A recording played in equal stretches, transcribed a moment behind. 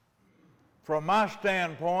From my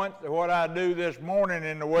standpoint, what I do this morning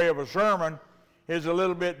in the way of a sermon is a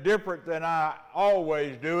little bit different than I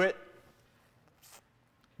always do it.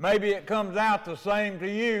 Maybe it comes out the same to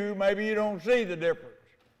you. Maybe you don't see the difference.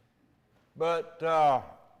 But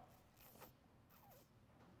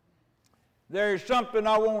there's something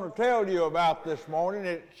I want to tell you about this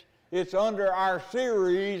morning. It's under our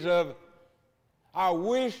series of I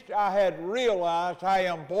wished I had realized how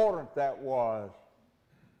important that was.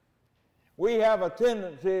 We have a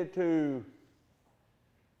tendency to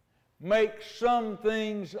make some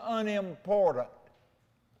things unimportant.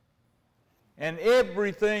 And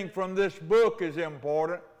everything from this book is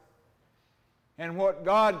important. And what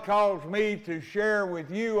God calls me to share with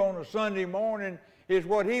you on a Sunday morning is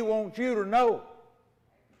what He wants you to know.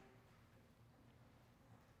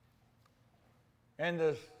 And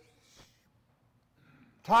the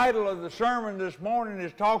title of the sermon this morning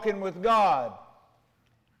is Talking with God.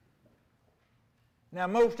 Now,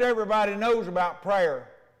 most everybody knows about prayer.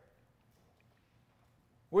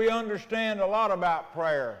 We understand a lot about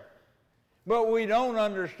prayer, but we don't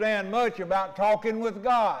understand much about talking with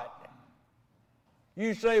God.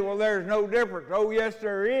 You say, well, there's no difference. Oh, yes,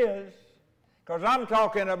 there is, because I'm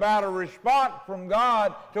talking about a response from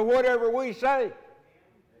God to whatever we say. Amen.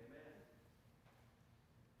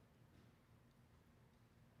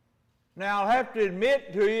 Now, I'll have to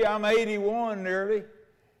admit to you, I'm 81 nearly,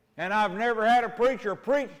 and I've never had a preacher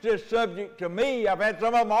preach this subject to me. I've had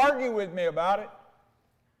some of them argue with me about it.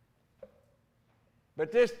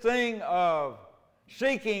 But this thing of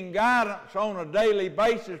seeking guidance on a daily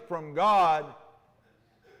basis from God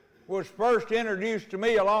was first introduced to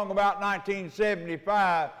me along about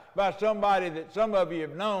 1975 by somebody that some of you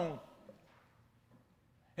have known.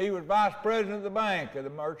 He was vice president of the bank, of the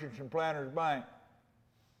Merchants and Planters Bank.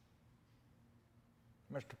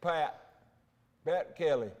 Mr. Pat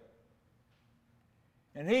Kelly.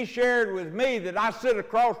 And he shared with me that I sit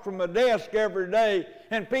across from a desk every day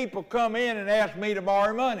and people come in and ask me to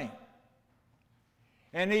borrow money.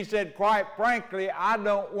 And he said, quite frankly, I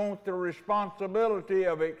don't want the responsibility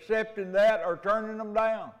of accepting that or turning them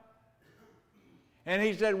down. And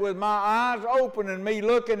he said, with my eyes open and me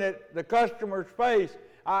looking at the customer's face,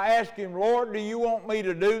 I ask him, Lord, do you want me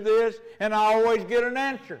to do this? And I always get an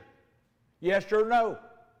answer, yes or no.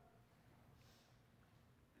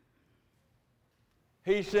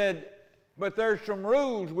 He said, but there's some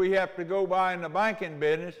rules we have to go by in the banking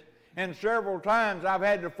business, and several times I've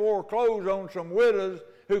had to foreclose on some widows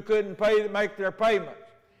who couldn't make their payments.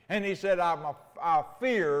 And he said, I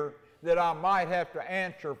fear that I might have to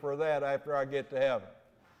answer for that after I get to heaven.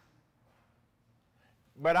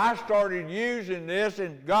 But I started using this,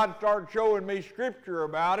 and God started showing me scripture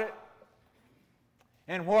about it.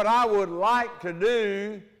 And what I would like to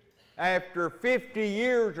do after 50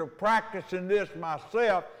 years of practicing this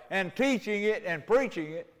myself and teaching it and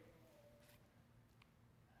preaching it,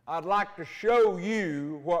 I'd like to show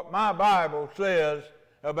you what my Bible says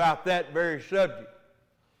about that very subject.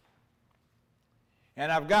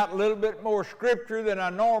 And I've got a little bit more scripture than I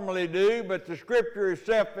normally do, but the scripture is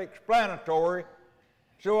self-explanatory,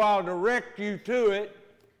 so I'll direct you to it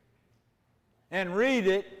and read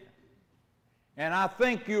it, and I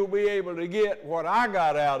think you'll be able to get what I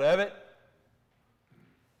got out of it.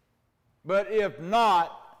 But if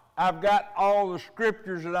not, I've got all the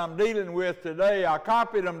scriptures that I'm dealing with today. I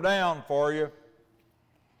copied them down for you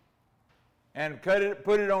and put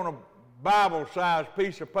it on a Bible-sized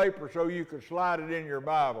piece of paper so you could slide it in your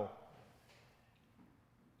Bible.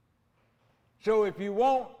 So if you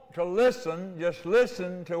want to listen, just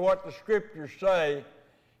listen to what the scriptures say.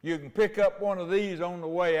 You can pick up one of these on the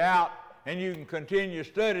way out, and you can continue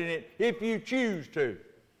studying it if you choose to.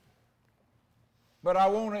 But I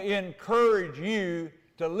want to encourage you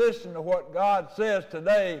to listen to what God says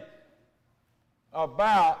today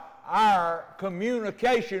about our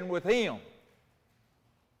communication with Him.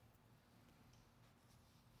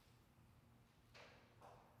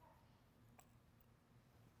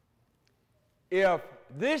 If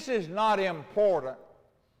this is not important,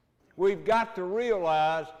 we've got to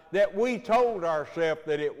realize that we told ourselves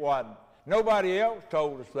that it wasn't. Nobody else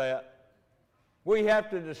told us that. We have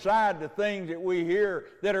to decide the things that we hear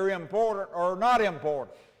that are important or not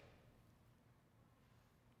important.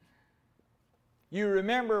 You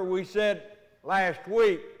remember we said last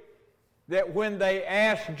week that when they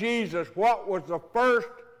asked Jesus what was the first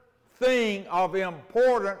thing of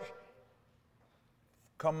importance,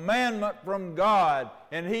 commandment from God,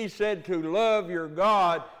 and He said to love your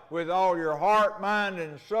God with all your heart, mind,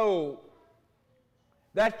 and soul.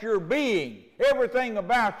 That's your being. Everything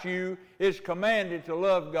about you is commanded to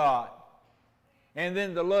love God. and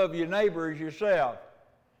then to love your neighbor as yourself.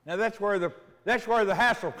 Now that's where the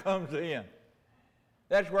hassle comes in.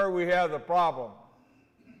 That's where we have the problem.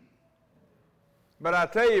 But I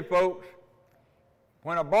tell you, folks,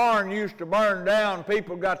 when a barn used to burn down,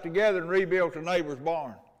 people got together and rebuilt a neighbor's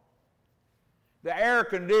barn. The air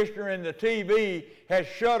conditioner and the TV has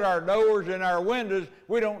shut our doors and our windows.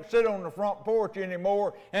 We don't sit on the front porch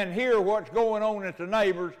anymore and hear what's going on at the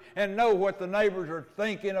neighbors and know what the neighbors are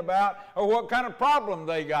thinking about or what kind of problem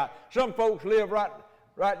they got. Some folks live right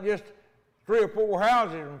just 3 or 4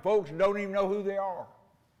 houses, and folks don't even know who they are.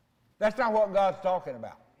 That's not what God's talking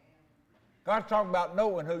about. God's talking about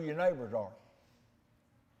knowing who your neighbors are.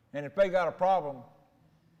 And if they got a problem,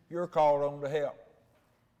 you're called on to help.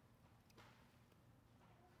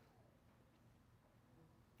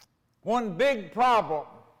 One big problem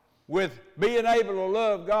with being able to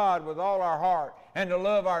love God with all our heart and to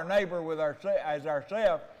love our neighbor as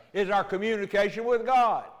ourselves is our communication with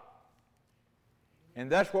God. And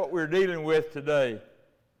that's what we're dealing with today.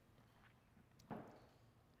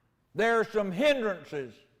 There are some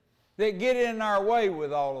hindrances that get in our way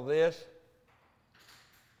with all of this.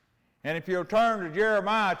 And if you'll turn to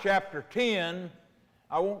Jeremiah chapter 10,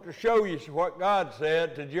 I want to show you what God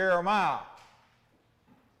said to Jeremiah.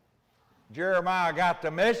 Jeremiah got the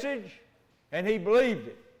message, and he believed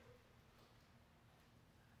it.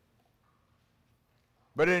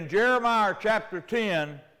 But in Jeremiah chapter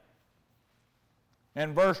 10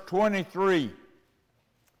 and verse 23,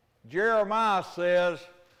 Jeremiah says,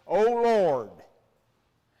 "O Lord,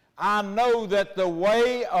 I know that the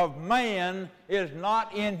way of man is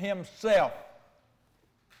not in himself.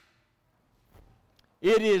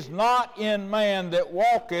 It is not in man that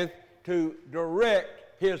walketh to direct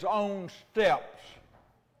his own steps."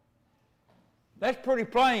 That's pretty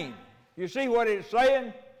plain. You see what it's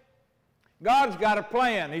saying? God's got a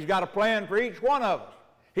plan. He's got a plan for each one of us.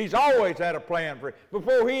 He's always had a plan for it.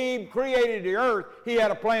 Before he even created the earth, he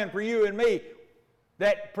had a plan for you and me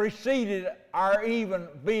that preceded our even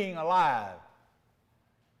being alive.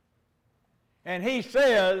 And he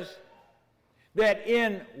says that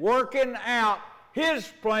in working out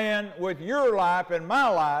his plan with your life and my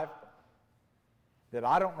life, that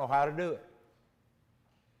I don't know how to do it.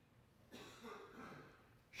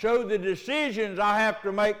 So the decisions I have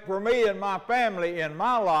to make for me and my family in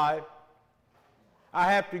my life,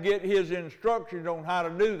 I have to get his instructions on how to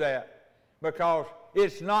do that, because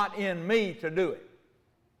it's not in me to do it.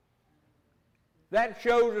 That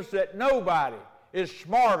shows us that nobody is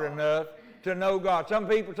smart enough to know God. Some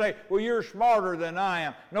people say, well, you're smarter than I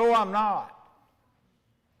am. No, I'm not.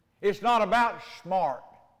 It's not about smart.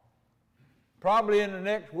 Probably in the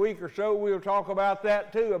next week or so we'll talk about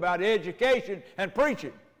that too, about education and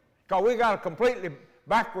preaching, because we got a completely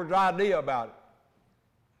backwards idea about it.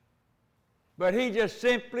 But he just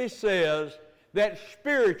simply says that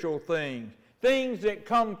spiritual things, things that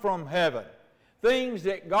come from heaven, things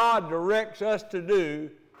that God directs us to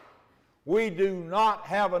do, we do not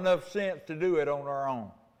have enough sense to do it on our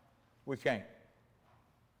own. We can't.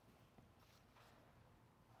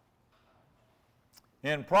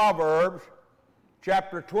 In Proverbs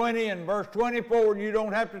chapter 20 and verse 24, and you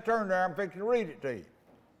don't have to turn there, I'm fixing to read it to you.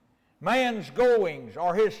 Man's goings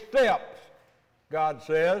or his steps, God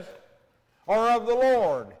says, are of the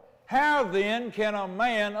Lord. How then can a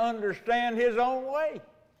man understand his own way?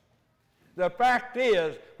 The fact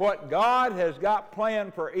is, what God has got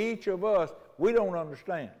planned for each of us, we don't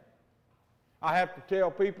understand. I have to tell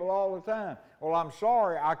people all the time, well, I'm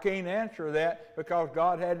sorry, I can't answer that because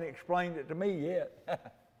God hadn't explained it to me yet.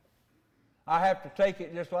 I have to take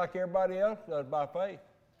it just like everybody else does, by faith.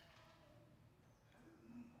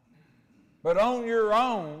 But on your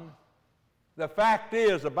own, the fact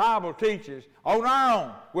is, the Bible teaches, on our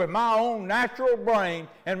own, with my own natural brain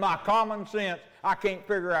and my common sense, I can't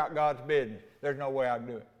figure out God's business. There's no way I can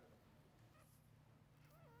do it.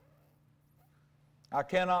 I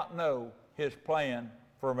cannot know his plan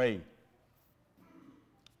for me.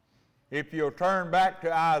 If you'll turn back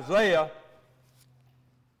to Isaiah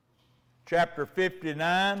chapter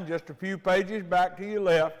 59, just a few pages back to your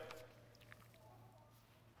left.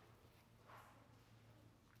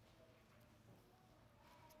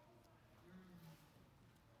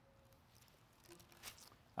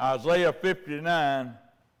 Isaiah 59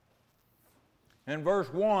 and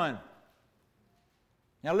verse 1.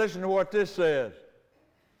 Now listen to what this says.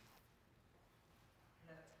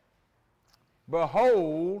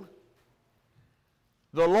 Behold,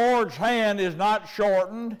 the Lord's hand is not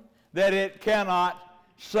shortened, that it cannot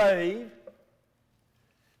save,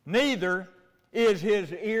 neither is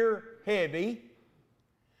his ear heavy,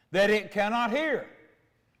 that it cannot hear.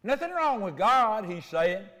 Nothing wrong with God, he's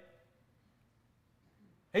saying.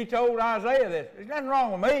 He told Isaiah this. There's nothing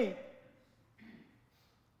wrong with me.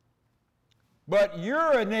 But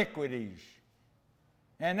your iniquities,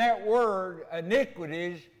 and that word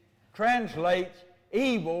iniquities translates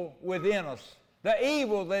evil within us. The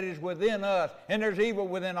evil that is within us. And there's evil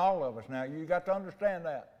within all of us. Now, you got to understand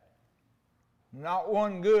that. Not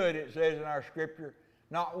one good, it says in our scripture.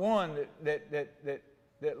 Not one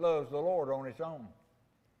that loves the Lord on its own.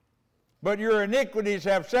 But your iniquities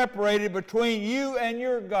have separated between you and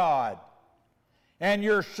your God. And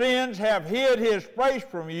your sins have hid his face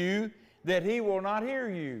from you, that he will not hear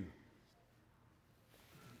you.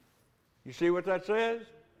 You see what that says?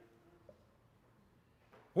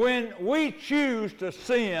 When we choose to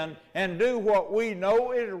sin and do what we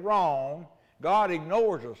know is wrong, God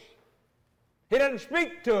ignores us. He doesn't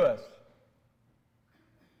speak to us.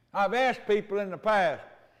 I've asked people in the past,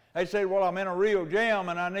 they said, well, I'm in a real jam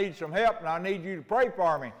and I need some help and I need you to pray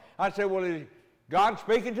for me. I said, well, is God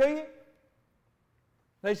speaking to you?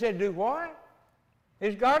 They said, do what?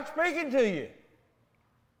 Is God speaking to you?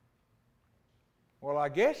 Well, I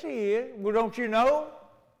guess he is. Well, don't you know?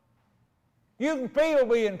 You can feel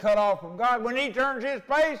being cut off from God. When he turns his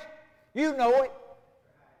face, you know it.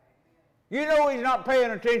 You know he's not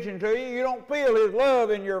paying attention to you. You don't feel his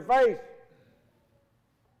love in your face.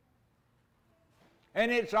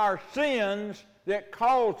 And it's our sins that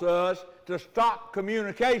cause us to stop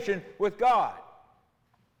communication with God.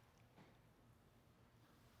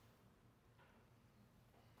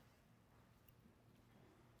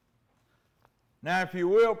 Now, if you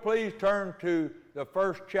will, please turn to the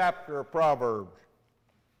first chapter of Proverbs.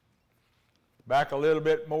 Back a little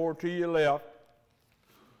bit more to your left.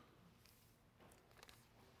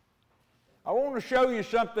 I want to show you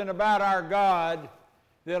something about our God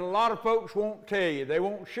that a lot of folks won't tell you. They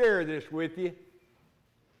won't share this with you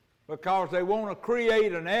because they want to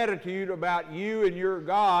create an attitude about you and your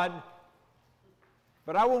God.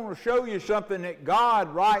 But I want to show you something that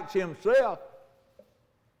God writes himself,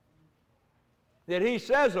 that he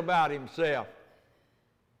says about himself.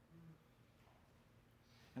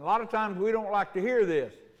 And a lot of times we don't like to hear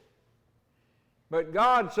this. But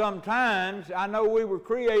God sometimes, I know we were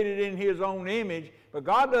created in his own image, but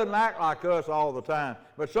God doesn't act like us all the time.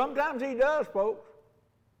 But sometimes he does, folks.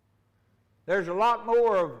 There's a lot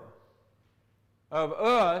more of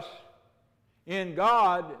us in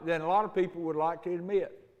God than a lot of people would like to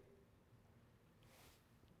admit.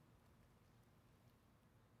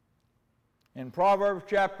 In Proverbs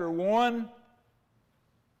chapter 1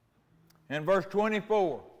 and verse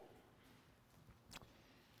 24.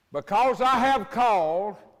 Because I have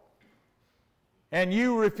called and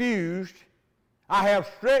you refused, I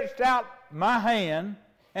have stretched out my hand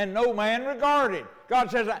and no man regarded.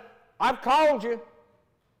 God says, I've called you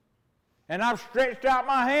and I've stretched out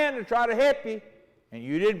my hand to try to help you and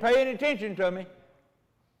you didn't pay any attention to me.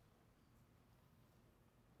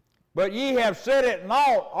 But ye have set at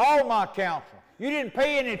naught all my counsel. You didn't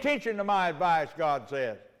pay any attention to my advice, God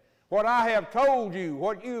says. What I have told you,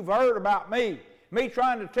 what you've heard about me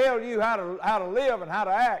trying to tell you how to live and how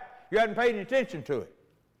to act, you hadn't paid any attention to it.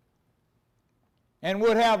 And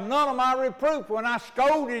would have none of my reproof. When I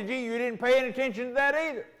scolded you, you didn't pay any attention to that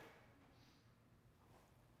either.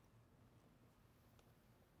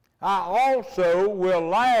 I also will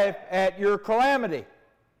laugh at your calamity.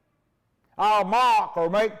 I'll mock or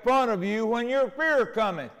make fun of you when your fear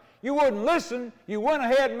cometh. You wouldn't listen. You went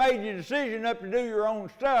ahead and made your decision up to do your own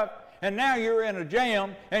stuff, and now you're in a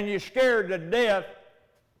jam, and you're scared to death,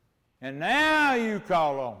 and now you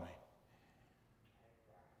call on me.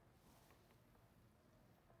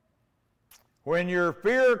 When your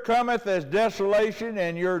fear cometh as desolation,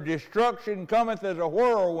 and your destruction cometh as a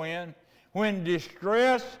whirlwind, when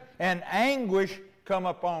distress and anguish come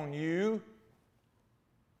upon you,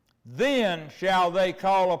 then shall they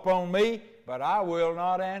call upon me, but I will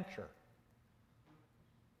not answer.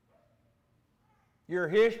 Your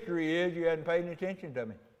history is you hadn't paid any attention to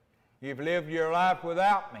me. You've lived your life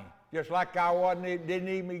without me, just like I didn't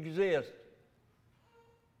even exist.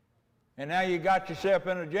 And now you got yourself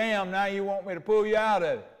in a jam, now you want me to pull you out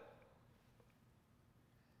of it.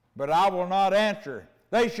 But I will not answer.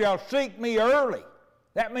 They shall seek me early.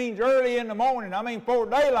 That means early in the morning. I mean before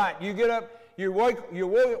daylight. You get up, you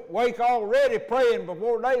wake already praying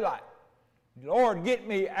before daylight. Lord, get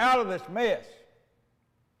me out of this mess.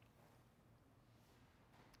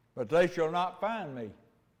 But they shall not find me.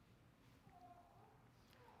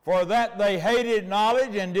 For that they hated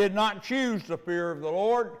knowledge and did not choose the fear of the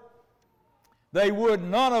Lord. They would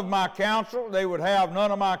none of my counsel. They would have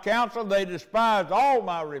none of my counsel. They despised all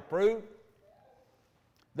my reproof.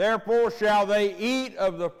 Therefore shall they eat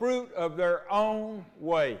of the fruit of their own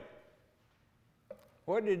way.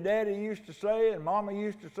 What did Daddy used to say and Mama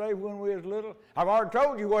used to say when we was little? I've already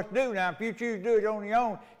told you what to do. Now, if you choose to do it on your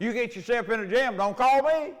own, you get yourself in a jam. Don't call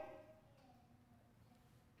me.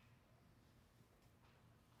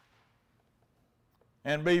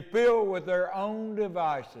 And be filled with their own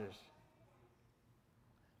devices.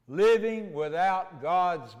 Living without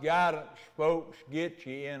God's guidance, folks, gets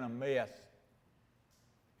you in a mess.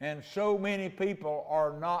 And so many people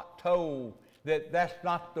are not told that that's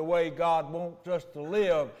not the way God wants us to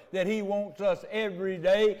live, that He wants us every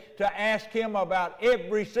day to ask Him about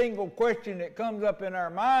every single question that comes up in our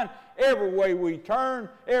mind, every way we turn,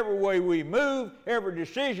 every way we move, every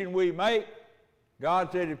decision we make.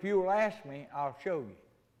 God said, if you'll ask me, I'll show you.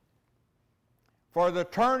 For the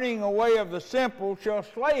turning away of the simple shall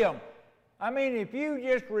slay them. I mean, if you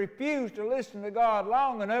just refuse to listen to God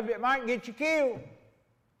long enough, it might get you killed.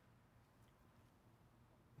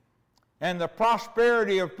 And the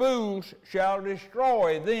prosperity of fools shall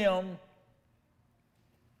destroy them.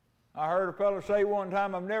 I heard a fellow say one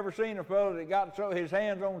time, I've never seen a fellow that got his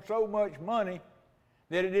hands on so much money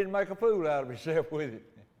that he didn't make a fool out of himself with it.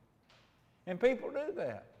 And people do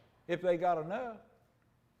that if they got enough.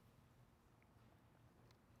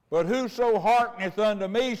 But whoso hearkeneth unto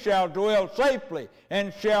me shall dwell safely,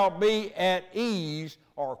 and shall be at ease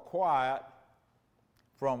or quiet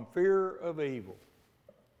from fear of evil.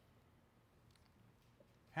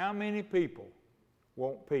 How many people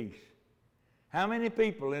want peace? How many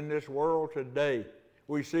people in this world today,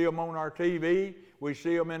 we see them on our TV, we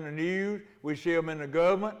see them in the news, we see them in the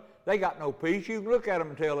government, they got no peace. You can look at them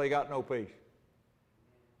and tell they got no peace.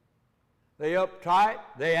 They uptight,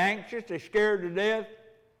 they anxious, they scared to death.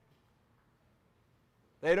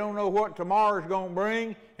 They don't know what tomorrow's going to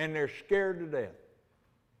bring, and they're scared to death.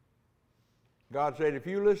 God said, if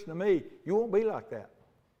you listen to me, you won't be like that.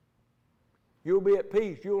 You'll be at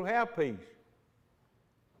peace. You'll have peace.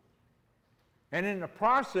 And in the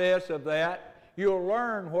process of that, you'll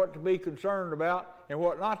learn what to be concerned about and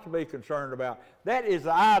what not to be concerned about. That is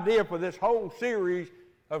the idea for this whole series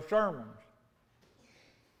of sermons,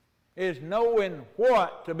 is knowing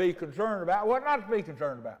what to be concerned about, what not to be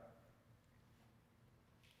concerned about.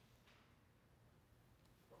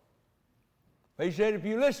 He said, if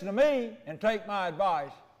you listen to me and take my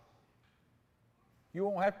advice, you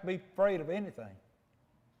won't have to be afraid of anything.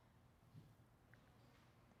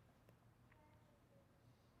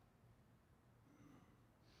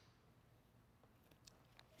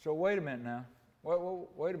 So wait a minute now.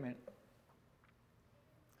 Wait a minute.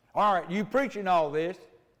 All right, you preaching all this.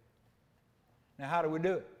 Now how do we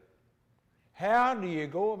do it? How do you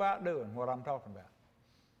go about doing what I'm talking about?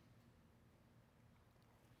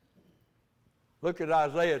 Look at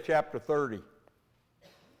Isaiah chapter 30.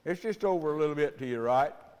 It's just over a little bit to your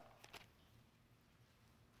right.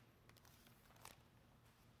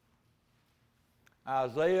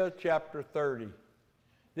 Isaiah chapter 30.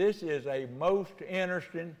 This is a most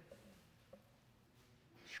interesting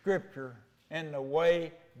scripture in the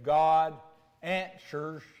way God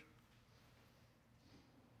answers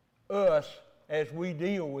us as we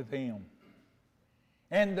deal with Him.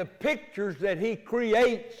 And the pictures that He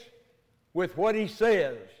creates with what He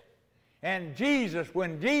says. And Jesus,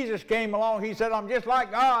 when Jesus came along, He said, I'm just like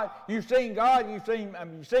God. You've seen God, you've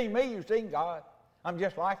seen me, you've seen God. I'm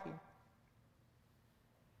just like Him.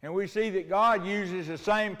 And we see that God uses the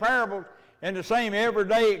same parables and the same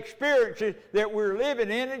everyday experiences that we're living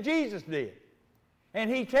in that Jesus did. And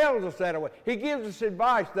He tells us that way. He gives us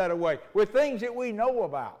advice that way with things that we know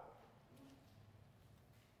about.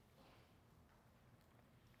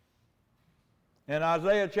 In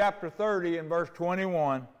Isaiah chapter 30 and verse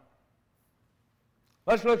 21,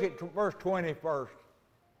 let's look at verse 20 first.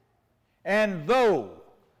 And though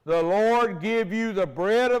the Lord give you the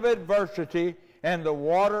bread of adversity and the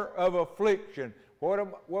water of affliction.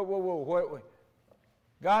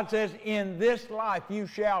 God says, in this life you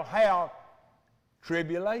shall have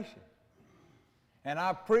tribulation. And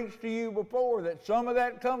I've preached to you before that some of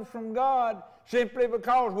that comes from God simply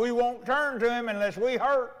because we won't turn to Him unless we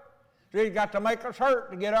hurt. So He's got to make us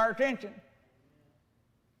hurt to get our attention.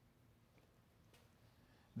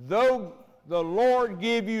 Though the Lord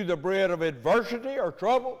give you the bread of adversity or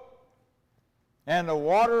trouble, and the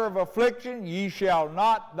water of affliction, ye shall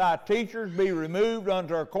not thy teachers be removed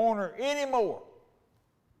unto a corner any more.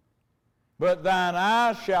 But thine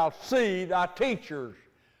eyes shall see thy teachers.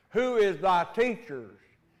 Who is thy teachers?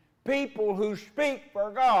 People who speak for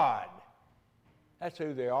God. That's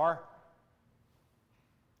who they are.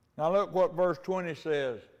 Now look what verse 20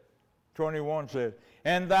 says. 21 says,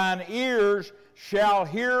 and thine ears shall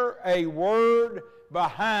hear a word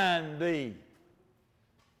behind thee,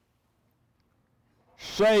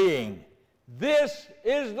 saying, This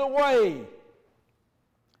is the way,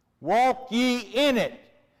 walk ye in it,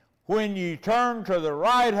 when ye turn to the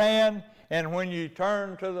right hand and when ye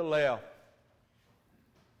turn to the left.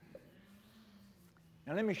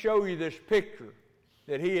 Now let me show you this picture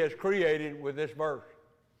that he has created with this verse.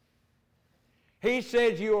 He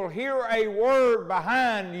says you'll hear a word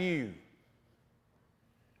behind you.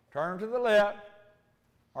 Turn to the left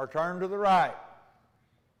or turn to the right.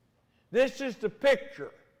 This is the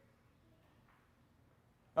picture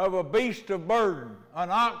of a beast of burden, an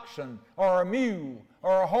oxen or a mule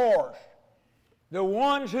or a horse. The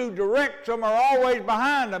ones who direct them are always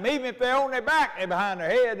behind them. Even if they're on their back, they're behind their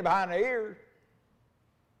head, they're behind their ears.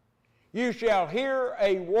 You shall hear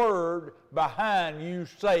a word behind you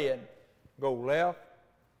saying, go left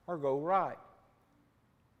or go right.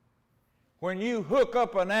 When you hook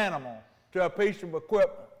up an animal to a piece of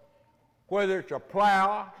equipment, whether it's a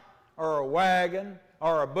plow or a wagon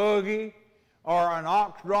or a buggy or an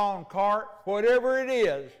ox-drawn cart, whatever it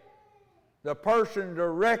is, the person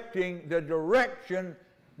directing the direction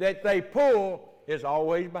that they pull is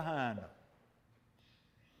always behind them.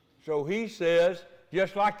 So he says,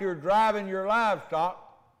 just like you're driving your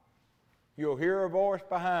livestock, you'll hear a voice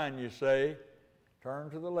behind you say, turn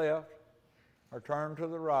to the left or turn to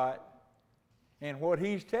the right. And what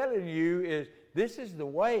he's telling you is, this is the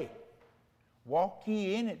way. Walk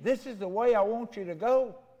ye in it. This is the way I want you to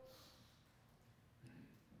go.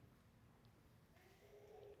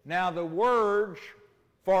 Now the words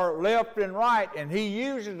for left and right, and he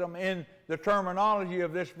uses them in the terminology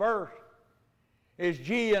of this verse, is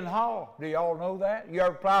G and haw. Do y'all know that? You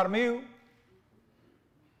ever plowed a mule?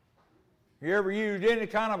 You ever used any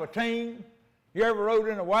kind of a team? You ever rode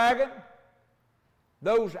in a wagon?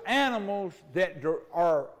 Those animals that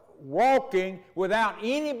are walking without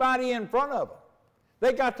anybody in front of them,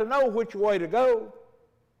 they got to know which way to go.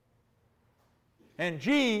 And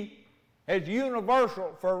G is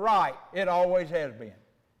universal for right. It always has been.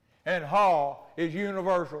 And haw is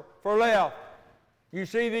universal for left. You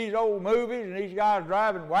see these old movies and these guys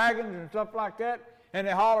driving wagons and stuff like that, and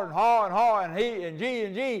they're hollering haw and haw and he and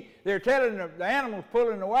G. They're telling the animals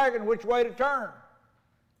pulling the wagon which way to turn.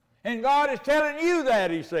 And God is telling you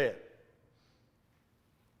that, he said.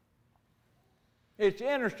 It's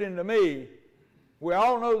interesting to me. We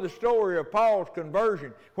all know the story of Paul's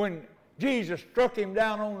conversion when Jesus struck him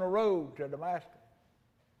down on the road to Damascus.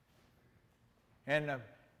 And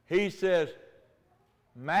he says,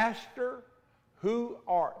 Master, who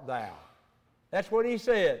art thou? That's what he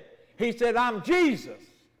said. He said, I'm Jesus,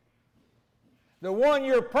 the one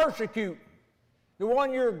you're persecuting, the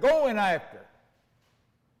one you're going after.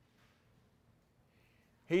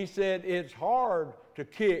 He said, it's hard to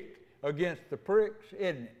kick against the pricks,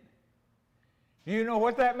 isn't it? Do you know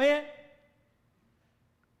what that meant?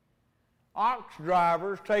 Ox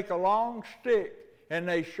drivers take a long stick and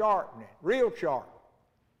they sharpen it, real sharp,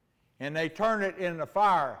 and they turn it in the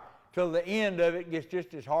fire till the end of it gets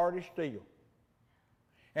just as hard as steel.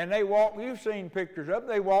 And they walk, you've seen pictures of them,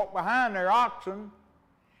 they walk behind their oxen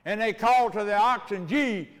and they call to the oxen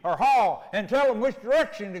G or haw and tell them which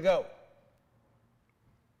direction to go.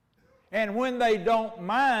 And when they don't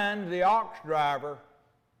mind the ox driver,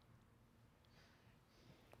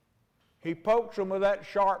 he pokes them with that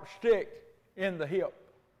sharp stick in the hip,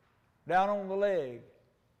 down on the leg.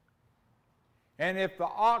 And if the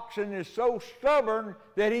oxen is so stubborn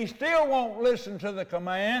that he still won't listen to the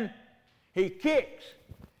command, he kicks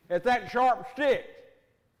at that sharp stick.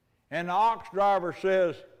 And the ox driver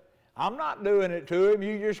says, I'm not doing it to him,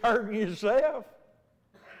 you just hurting yourself.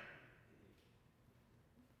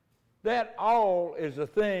 That all is the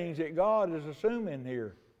things that God is assuming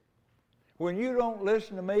here. When you don't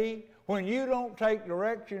listen to me, when you don't take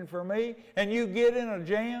direction for me, and you get in a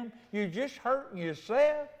jam, you're just hurting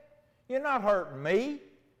yourself. You're not hurting me.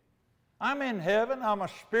 I'm in heaven. I'm a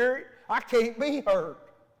spirit. I can't be hurt.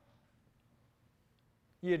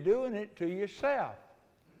 You're doing it to yourself.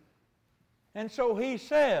 And so he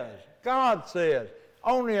says, God says,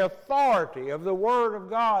 on the authority of the Word of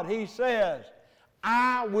God, he says,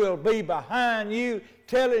 I will be behind you,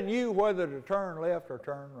 telling you whether to turn left or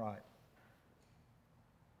turn right.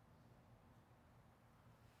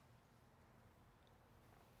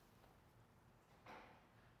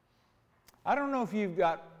 I don't know if you've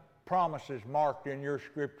got promises marked in your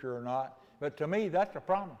scripture or not, but to me, that's a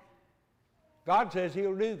promise. God says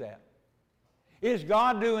he'll do that. Is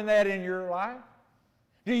God doing that in your life?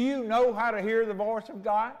 Do you know how to hear the voice of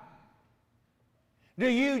God? Do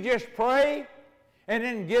you just pray and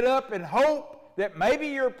then get up and hope that maybe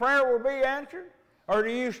your prayer will be answered? Or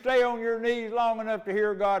do you stay on your knees long enough to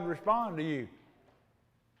hear God respond to you?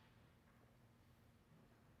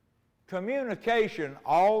 Communication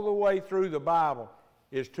all the way through the Bible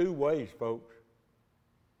is two ways, folks.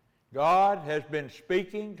 God has been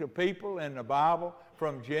speaking to people in the Bible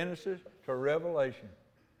from Genesis to Revelation.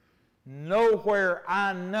 Nowhere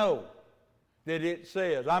I know that it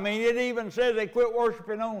says. I mean, it even says they quit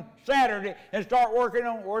worshiping on Saturday and start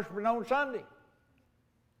worshiping on Sunday.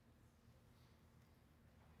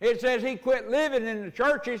 It says he quit living in the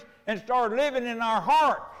churches and started living in our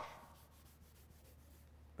hearts.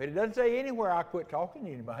 But it doesn't say anywhere I quit talking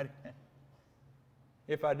to anybody.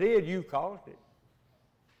 If I did, you caused it.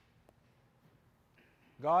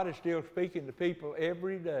 God is still speaking to people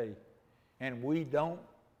every day, and we don't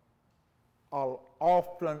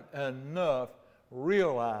often enough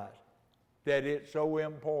realize that it's so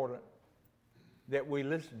important that we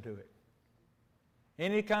listen to it.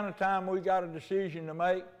 Any kind of time we got a decision to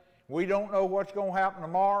make, we don't know what's going to happen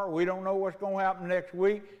tomorrow, we don't know what's going to happen next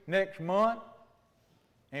week, next month.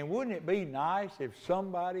 And wouldn't it be nice if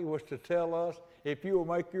somebody was to tell us, if you will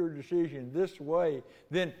make your decision this way,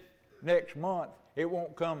 then next month it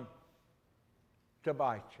won't come to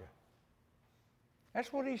bite you.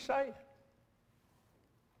 That's what he's saying.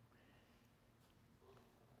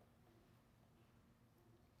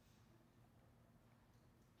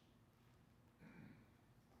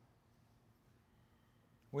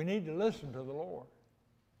 We need to listen to the Lord.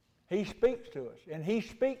 He speaks to us, and he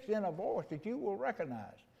speaks in a voice that you will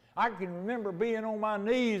recognize. I can remember being on my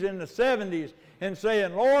knees in the 70s and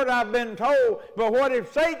saying, Lord, I've been told, but what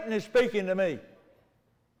if Satan is speaking to me?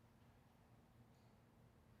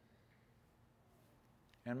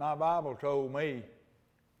 And my Bible told me,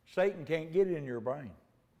 Satan can't get in your brain.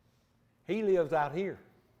 He lives out here.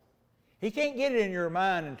 He can't get it in your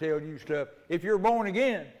mind and tell you stuff if you're born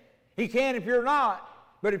again. He can if you're not.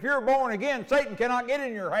 But if you're born again, Satan cannot get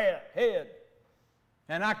in your head.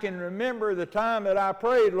 And I can remember the time that I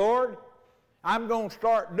prayed, Lord, I'm going to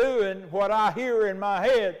start doing what I hear in my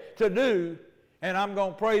head to do, and I'm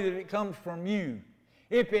going to pray that it comes from you.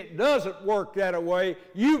 If it doesn't work that way,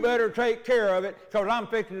 you better take care of it, because I'm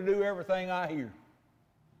fixing to do everything I hear.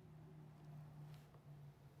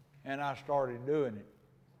 And I started doing it.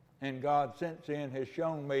 And God since then has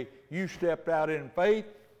shown me, you stepped out in faith,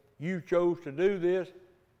 you chose to do this,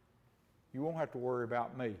 you won't have to worry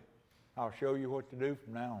about me. I'll show you what to do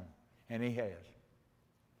from now on. And he has.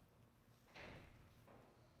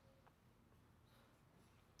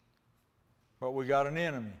 But we got an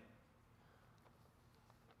enemy.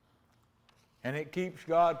 And it keeps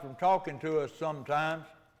God from talking to us sometimes.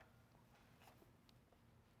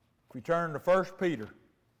 If we turn to 1 Peter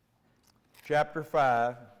chapter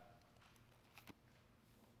 5,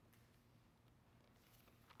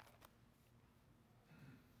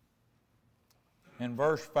 in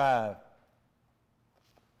verse 5.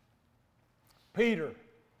 Peter,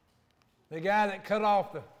 the guy that cut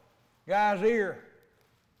off the guy's ear,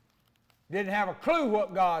 didn't have a clue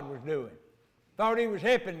what God was doing. Thought he was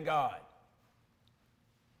helping God.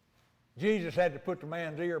 Jesus had to put the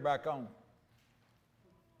man's ear back on.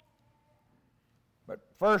 But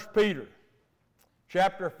 1 Peter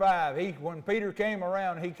chapter 5, when Peter came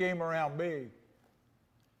around, he came around big.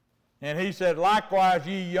 And he said, likewise,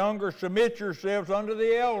 ye younger, submit yourselves unto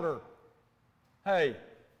the elder. Hey,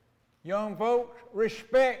 young folks,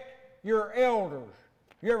 respect your elders.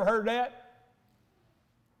 You ever heard that?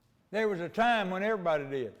 There was a time when everybody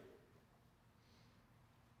did.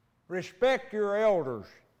 Respect your elders.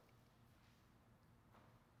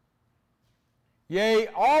 Yea,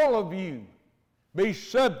 all of you be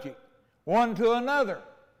subject one to another.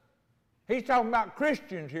 He's talking about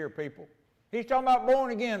Christians here, people. He's talking about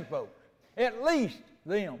born-again folks. At least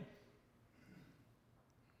them.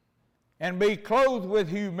 And be clothed with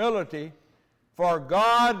humility, for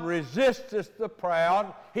God resisteth the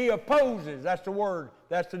proud. He opposes, that's the word,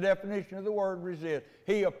 that's the definition of the word resist.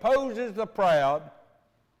 He opposes the proud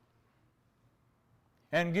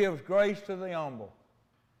and gives grace to the humble.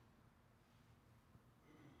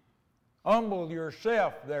 Humble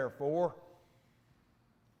yourself, therefore,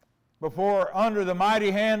 before under the mighty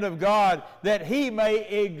hand of God, that he may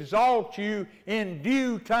exalt you in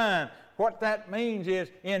due time. What that means is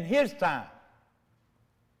in his time.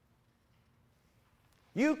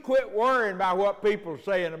 You quit worrying about what people are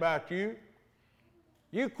saying about you.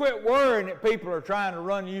 You quit worrying that people are trying to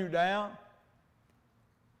run you down.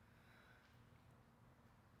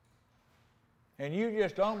 And you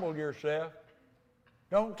just humble yourself.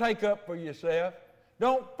 Don't take up for yourself.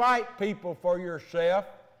 Don't fight people for yourself.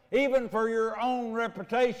 Even for your own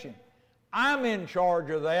reputation. I'm in charge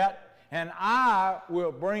of that, and I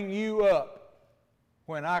will bring you up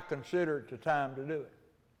when I consider it the time to do it.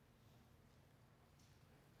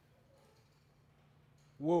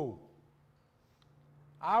 Whoa.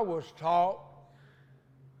 I was taught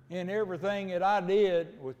in everything that I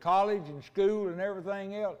did with college and school and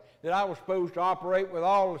everything else that I was supposed to operate with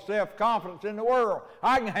all the self-confidence in the world.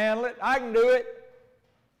 I can handle it. I can do it.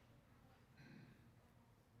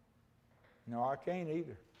 No, I can't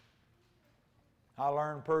either. I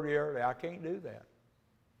learned pretty early I can't do that.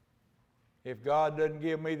 If God doesn't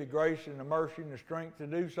give me the grace and the mercy and the strength to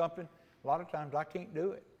do something, a lot of times I can't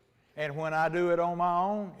do it. And when I do it on my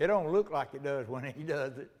own, it don't look like it does when He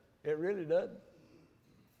does it. It really doesn't.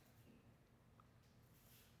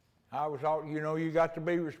 I was taught, you got to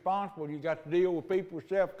be responsible. You got to deal with people with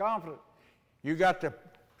self-confidence. You got to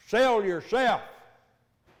sell yourself.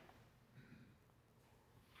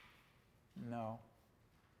 No.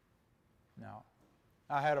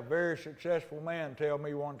 I had a very successful man tell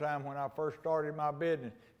me one time when I first started my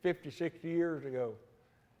business 50, 60 years ago,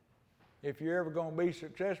 if you're ever going to be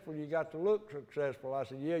successful, you got to look successful. I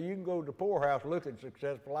said, yeah, you can go to the poorhouse looking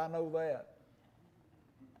successful. I know that.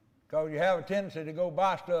 Because you have a tendency to go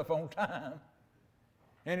buy stuff on time.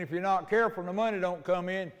 And if you're not careful and the money don't come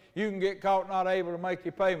in, you can get caught not able to make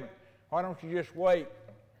your payment. Why don't you just wait,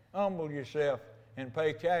 humble yourself, and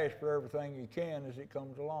pay cash for everything you can as it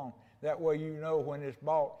comes along. That way you know when it's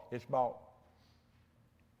bought, it's bought.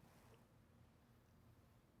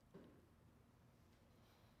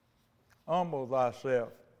 Humble thyself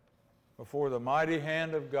before the mighty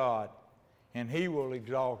hand of God, and He will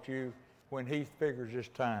exalt you when He figures His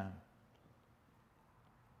time.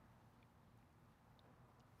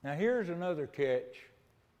 Now here's another catch.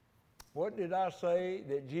 What did I say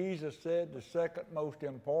that Jesus said the second most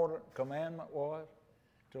important commandment was?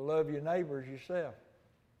 To love your neighbor as yourself.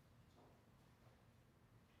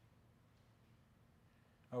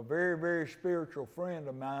 A very, very spiritual friend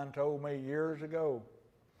of mine told me years ago,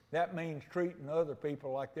 that means treating other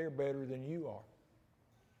people like they're better than you are.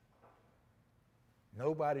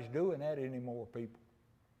 Nobody's doing that anymore, people.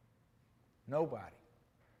 Nobody.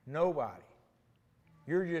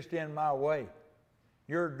 You're just in my way.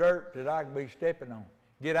 You're dirt that I can be stepping on.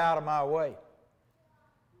 Get out of my way.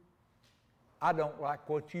 I don't like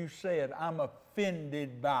what you said. I'm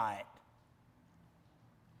offended by it.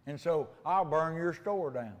 And so I'll burn your store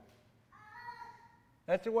down.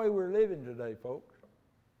 That's the way we're living today, folks.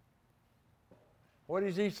 What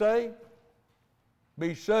does He say?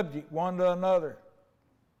 Be subject one to another.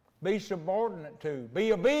 Be subordinate to.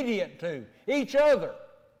 Be obedient to each other.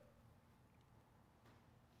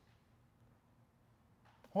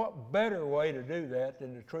 What better way to do that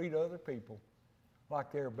than to treat other people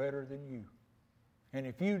like they're better than you? And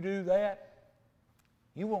if you do that,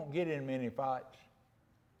 you won't get in many fights.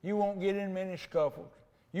 You won't get in many scuffles.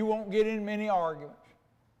 You won't get in many arguments.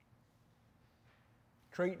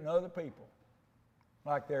 Treating other people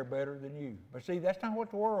like they're better than you. But see, that's not what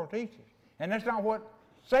the world teaches. And that's not what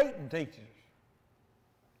Satan teaches us.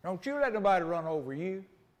 Don't you let nobody run over you.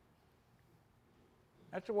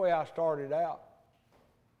 That's the way I started out.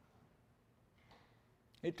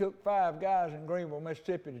 It took 5 guys in Greenville,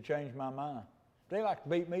 Mississippi to change my mind. They like to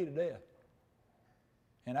beat me to death.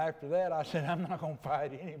 And after that, I said, I'm not going to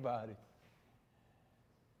fight anybody.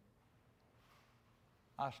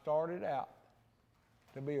 I started out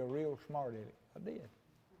to be a real smart aleck. I did.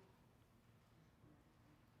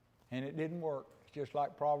 And it didn't work. It's just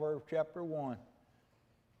like Proverbs chapter 1.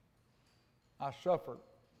 I suffered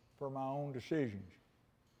for my own decisions.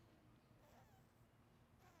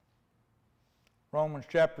 Romans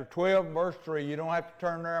chapter 12, verse 3. You don't have to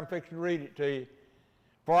turn there. I'm fixing to read it to you.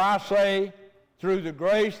 For I say, through the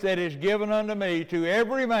grace that is given unto me, to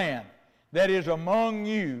every man that is among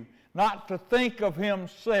you, not to think of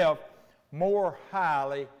himself more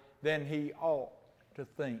highly than he ought to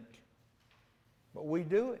think. But we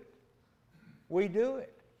do it. We do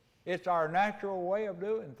it. It's our natural way of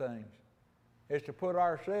doing things. It's to put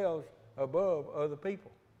ourselves above other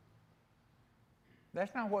people.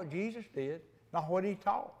 That's not what Jesus did, not what He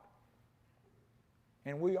taught.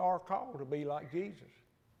 And we are called to be like Jesus.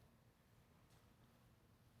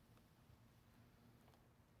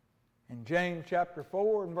 In James chapter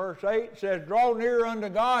 4 and verse 8 it says, draw near unto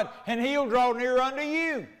God, and He'll draw near unto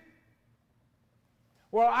you.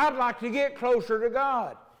 Well, I'd like to get closer to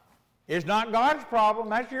God. It's not God's problem,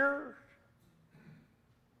 that's yours.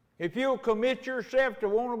 If you'll commit yourself to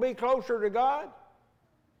want to be closer to God,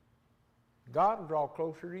 God will draw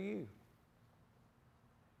closer to you.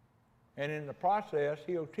 And in the process,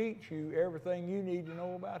 He'll teach you everything you need to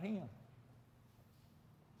know about Him.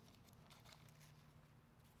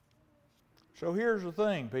 So here's the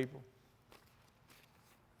thing, people.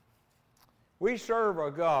 We serve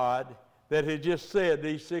a God that had just said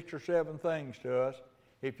these 6 or 7 things to us.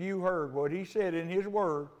 If you heard what he said in his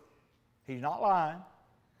word, he's not lying.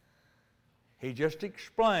 He just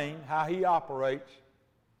explained how he operates.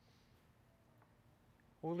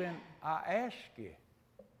 Well, then I ask you,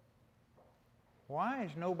 why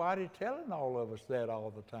is nobody telling all of us that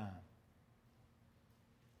all the time?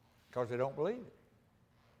 Because they don't believe it.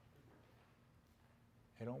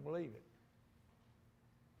 They don't believe it.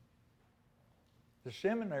 The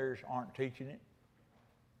seminaries aren't teaching it.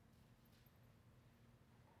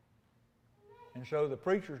 And so the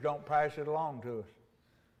preachers don't pass it along to us.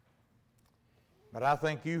 But I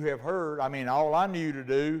think you have heard, all I knew to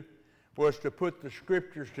do was to put the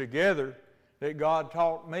scriptures together that God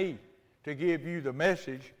taught me to give you the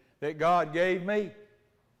message that God gave me.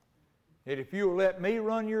 That if you'll let me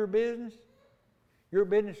run your business will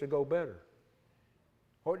go better.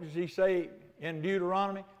 What does he say in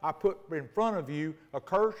Deuteronomy? I put in front of you a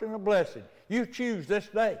curse and a blessing. You choose this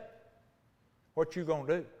day what you're going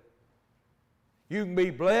to do. You can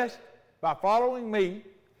be blessed by following me,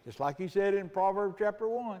 just like he said in Proverbs chapter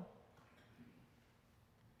 1.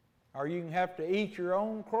 Or you can have to eat your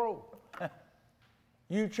own crow.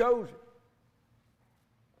 You chose it.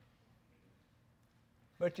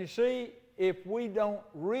 But you see, if we don't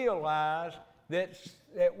realize that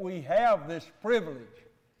we have this privilege,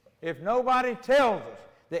 if nobody tells us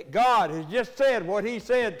that God has just said what he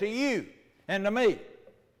said to you and to me,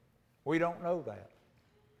 we don't know that.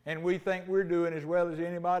 And we think we're doing as well as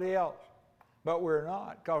anybody else. But we're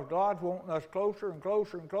not, because God's wanting us closer and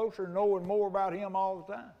closer and closer, knowing more about him all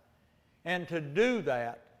the time. And to do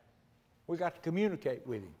that, we got to communicate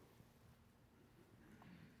with him.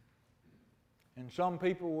 And some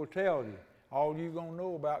people will tell you, all you're going to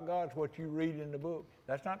know about God is what you read in the book.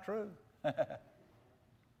 That's not true.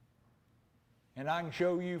 And I can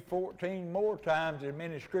show you 14 more times as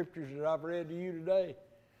many scriptures that I've read to you today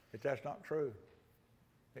that that's not true.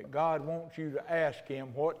 That God wants you to ask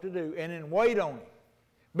him what to do and then wait on him.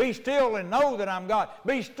 Be still and know that I'm God.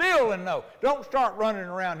 Be still and know. Don't start running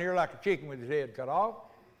around here like a chicken with his head cut off.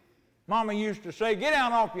 Mama used to say, get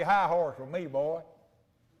down off your high horse with me, boy.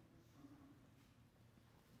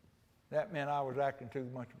 That meant I was acting too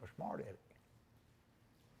much of a smart aleck.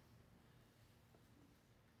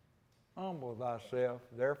 Humble thyself,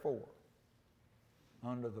 therefore,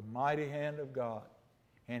 under the mighty hand of God,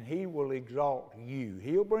 and he will exalt you.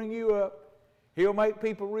 He'll bring you up. He'll make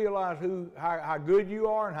people realize how good you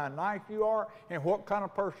are and how nice you are and what kind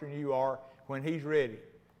of person you are when he's ready.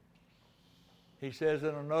 He says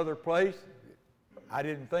in another place, I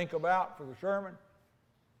didn't think about for the sermon,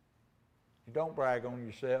 don't brag on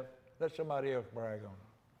yourself. Let somebody else brag on you.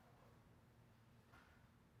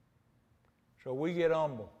 So we get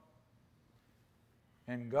humble.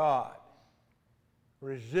 And God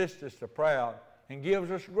resists the proud and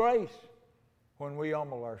gives us grace when we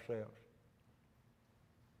humble ourselves.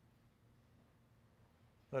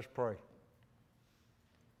 Let's pray.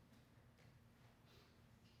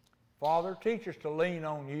 Father, teach us to lean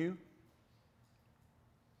on you.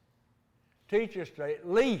 Teach us to at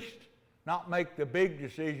least not make the big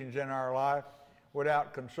decisions in our life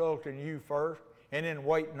without consulting you first and then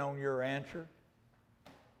waiting on your answer.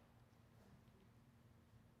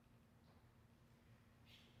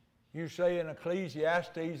 You say in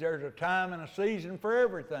Ecclesiastes there's a time and a season for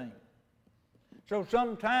everything. So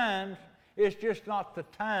sometimes it's just not the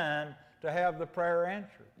time to have the prayer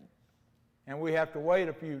answered. And we have to wait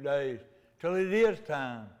a few days till it is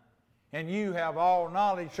time. And you have all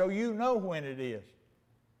knowledge, so you know when it is.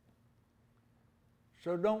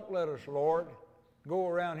 So don't let us, Lord, go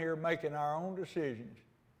around here making our own decisions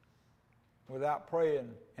without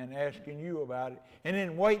praying and asking you about it and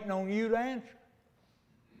then waiting on you to answer.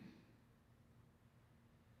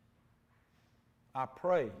 I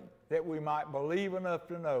pray that we might believe enough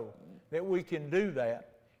to know that we can do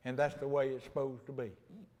that, and that's the way it's supposed to be.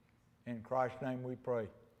 In Christ's name we pray.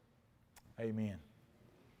 Amen.